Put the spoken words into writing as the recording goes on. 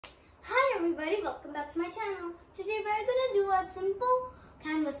Hi everybody, welcome back to my channel. Today we're gonna do a simple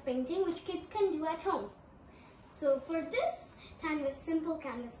canvas painting which kids can do at home. So for this simple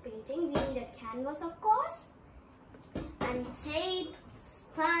canvas painting, we need a canvas of course, and tape,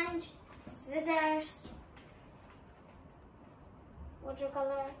 sponge, scissors,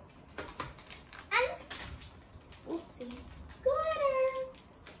 watercolor, and oopsie, glitter.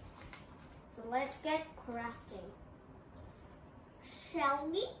 So let's get crafting. Shall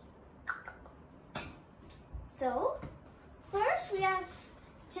we? So, first we have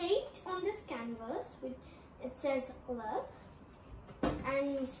taped on this canvas, it says love,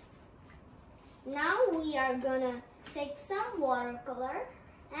 and now we are gonna take some watercolor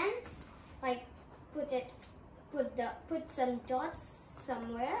and like put some dots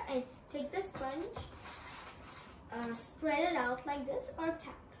somewhere and take the sponge, spread it out like this or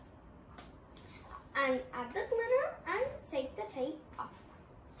tap, and add the glitter and take the tape off.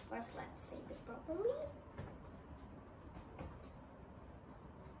 First, let's tape it properly.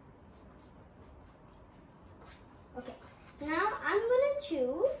 Okay, now I'm gonna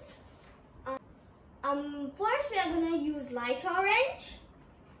choose. First we are gonna use light orange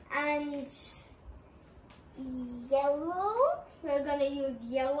and yellow. We're gonna use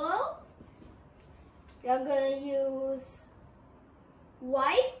yellow. We're gonna use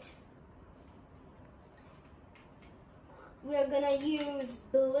white. We're gonna use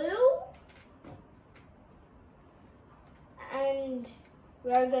blue, and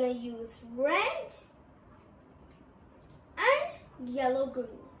we're gonna use red and yellow green.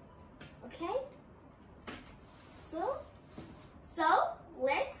 Okay, so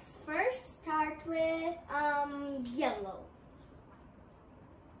let's first start with yellow.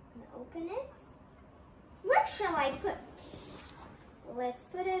 Open it. Where shall I put? Let's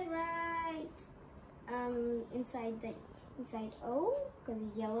put it right inside O, because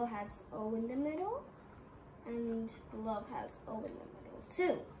yellow has O in the middle and love has O in the middle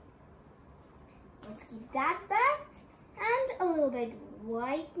too. Let's keep that back and a little bit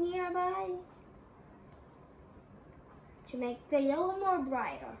white nearby to make the yellow more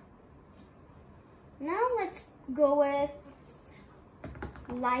brighter. Now let's go with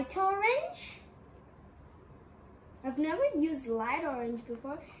light orange. I've never used light orange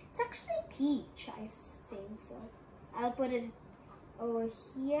before. It's actually peach, I think so. I'll put it over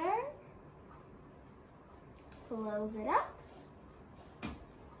here. Close it up.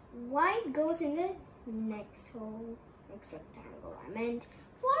 White goes in the next hole, next rectangle. I meant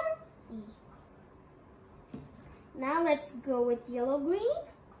for E. Now let's go with yellow green.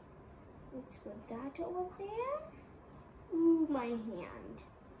 Let's put that over there. Ooh, my hand.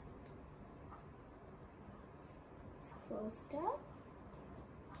 Let's close it up.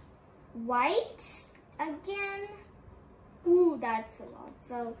 White again. Ooh, that's a lot.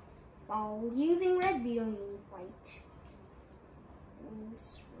 So while using red, we don't need white. And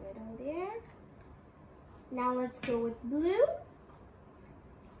red over there. Now let's go with blue.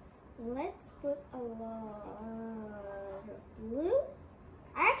 Let's put a lot of blue.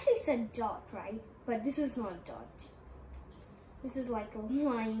 I actually said dot, right? But this is not dot. This is like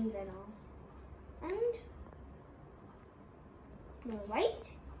lines and all. And more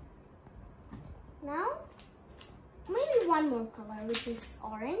white. Now, maybe one more color, which is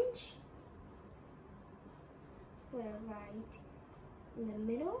orange. Put it right in the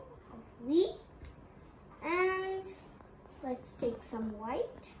middle of V. And let's take some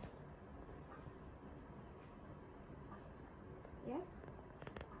white. Yep.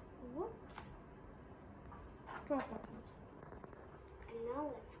 Whoops. Properly. And now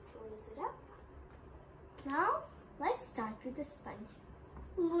let's close it up. Now, let's start with the sponge.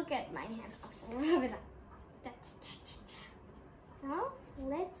 Look at my hand. Rub it up. Now,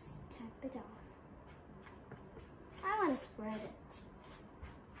 let's tap it off. I want to spread it.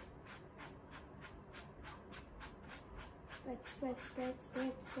 Let's spread.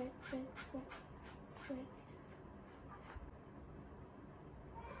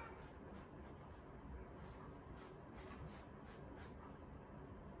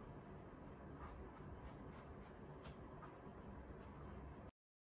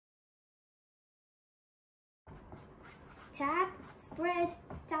 Tap, spread,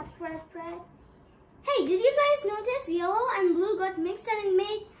 tap, spread. Hey, did you guys notice yellow and blue got mixed and it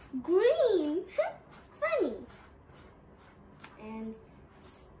made green? Funny. And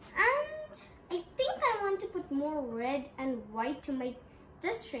I think I want to put more red and white to make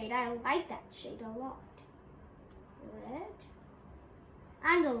this shade. I like that shade a lot. Red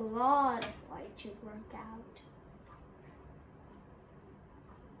and a lot of white should work out.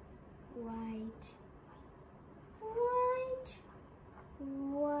 White, white,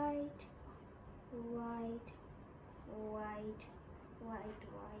 white,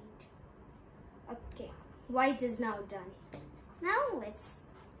 white is now done. Now let's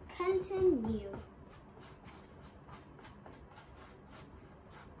continue.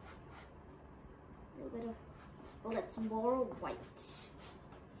 A little bit of, let's borrow white.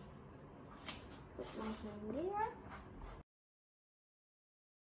 Put my hand there.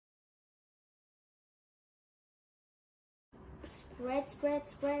 Spread, spread,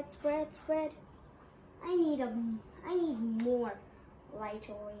 spread, spread, spread. I need more light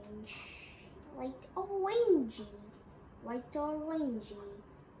orange. Light orangey. Light orangey.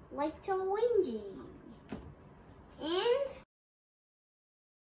 Light orangey. And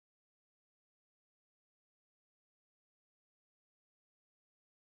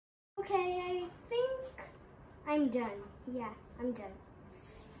okay, I think I'm done. Yeah, I'm done.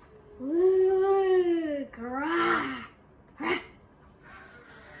 Look, rah.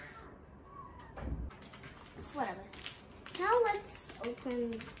 Whatever. Now let's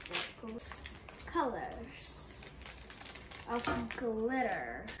open those colors of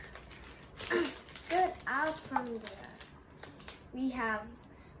glitter. Get out from there. We have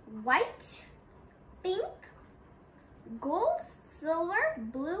white, pink, gold, silver,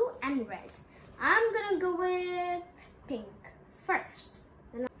 blue, and red. I'm gonna go with pink first.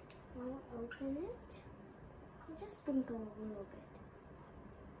 Then I'll open it. I'll just sprinkle a little bit.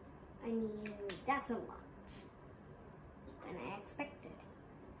 I mean, that's a lot than I expected.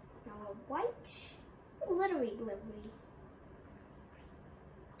 Now a white, glittery.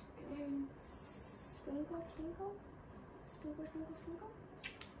 And sprinkle, sprinkle, sprinkle, sprinkle, sprinkle.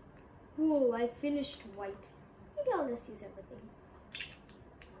 Whoa, I finished white. Maybe I'll just use everything.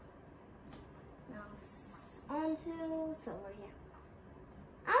 Now on to silver, yeah.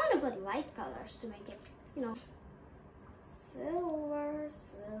 I want to put light colors to make it, you know. Silver,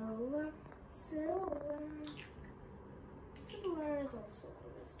 silver, silver. Silver is also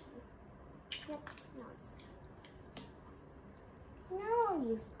almost done. Yep, now it's done. Now I'll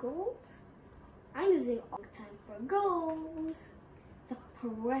use gold. I'm using all the time for gold. The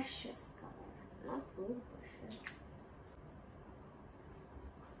precious color, not really precious.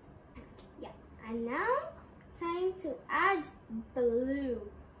 Yeah, and now time to add blue,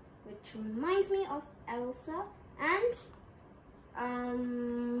 which reminds me of Elsa and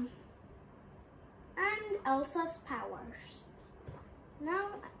Elsa's powers.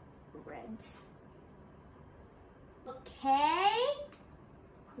 Now red. Okay,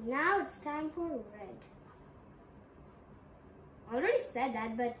 now it's time for red. I already said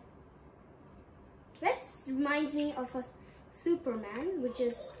that, but red reminds me of a Superman, which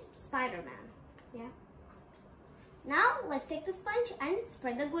is Spider-Man. Yeah. Now let's take the sponge and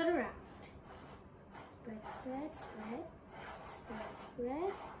spread the glitter out. Spread, spread, spread, spread,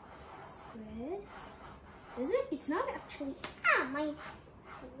 spread, spread. Is it? It's not actually. Ah, my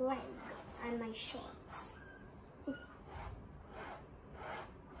leg and my shorts.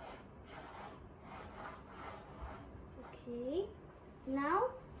 Okay.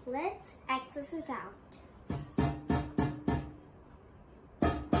 Now let's access it out.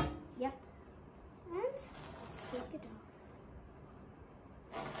 Yep. And let's take it off.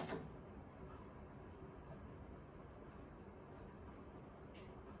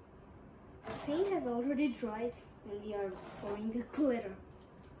 The paint has already dried and we are pouring the glitter.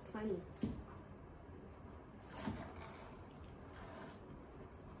 Funny.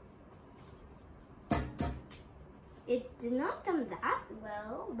 It did not come that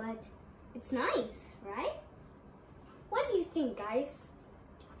well, but it's nice, right? What do you think, guys?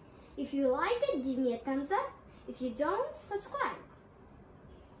 If you like it, give me a thumbs up. If you don't, subscribe.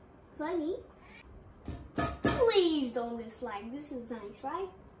 Funny. Please don't dislike. This is nice, right?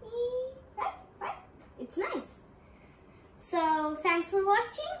 Right? It's nice. So, thanks for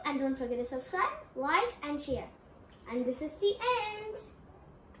watching and don't forget to subscribe, like and share. And this is the end.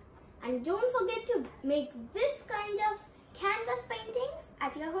 And don't forget to make this kind of canvas paintings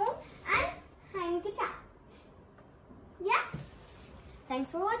at your home and hang it out. Yeah?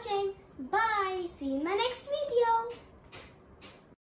 Thanks for watching. Bye. See you in my next video.